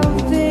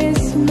of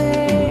this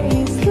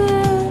maze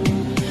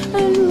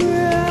and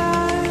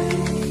run.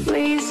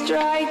 Please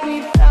strike me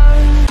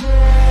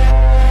thunder,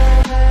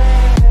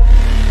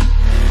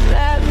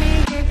 let me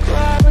get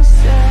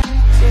closer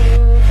to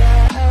the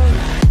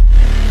light.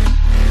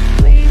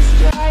 Please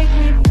strike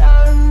me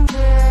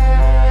thunder,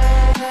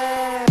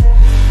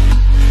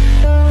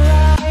 so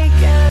I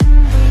can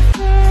be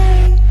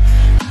free.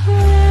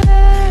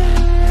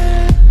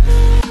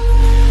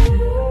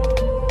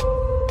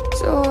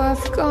 So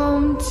I've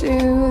come to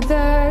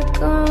the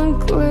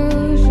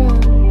conclusion,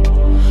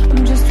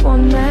 I'm just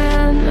one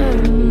man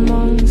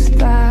amongst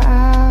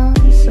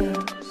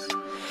thousands.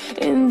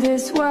 In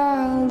this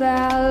world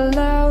I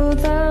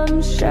love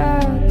them,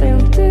 sure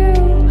they'll do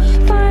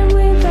fine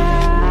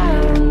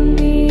without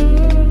me.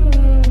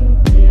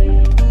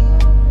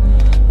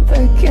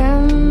 The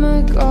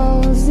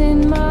chemicals in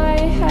my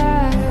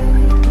head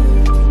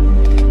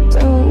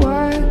don't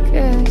work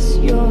as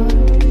yours,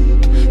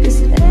 'cause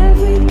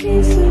every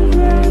piece of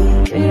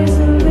road is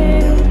a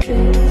little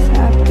bit of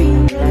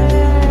happiness,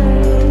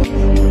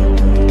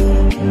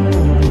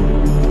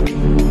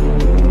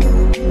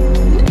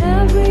 and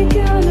every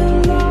kind of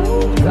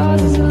love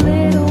causes a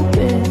little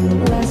bit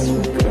less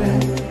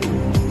regret.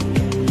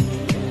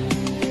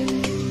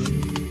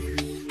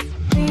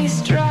 Please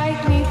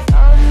strike me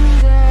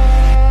thunder,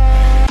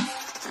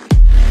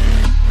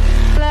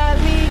 let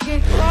me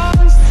get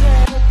closer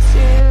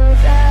to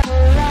the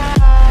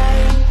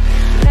light.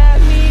 Let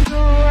me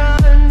go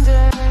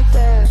under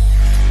the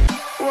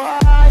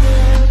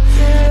water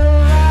till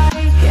I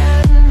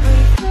can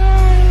breathe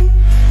free.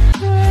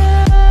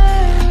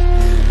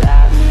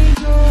 Let me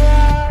go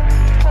up,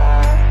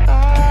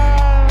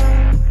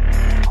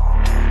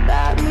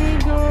 let me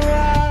go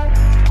up,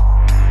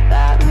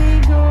 let me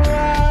go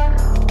up,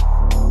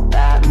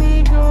 let me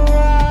go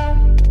up,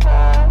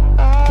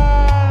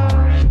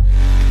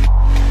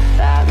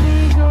 let me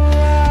go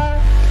up,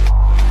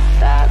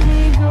 let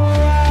me go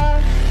up.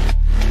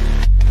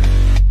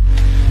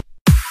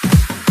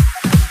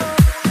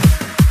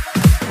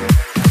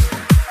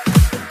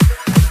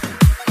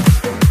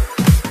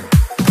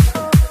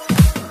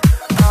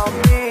 I'll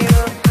be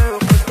a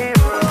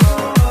superhero.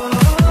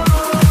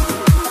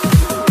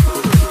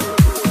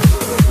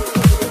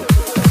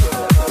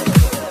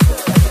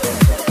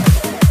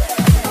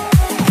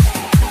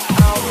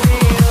 I'll be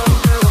a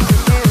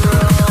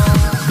superhero.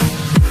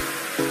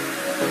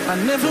 I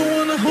never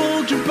wanna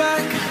hold you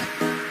back.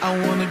 I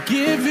wanna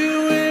give you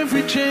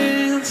every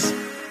chance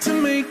to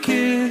make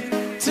it,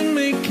 to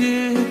make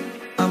it.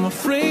 I'm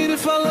afraid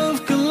if our love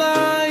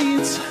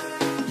collides,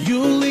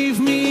 you'll leave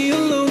me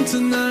alone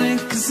tonight.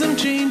 'Cause I'm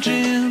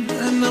changing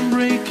and I'm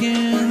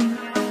breaking.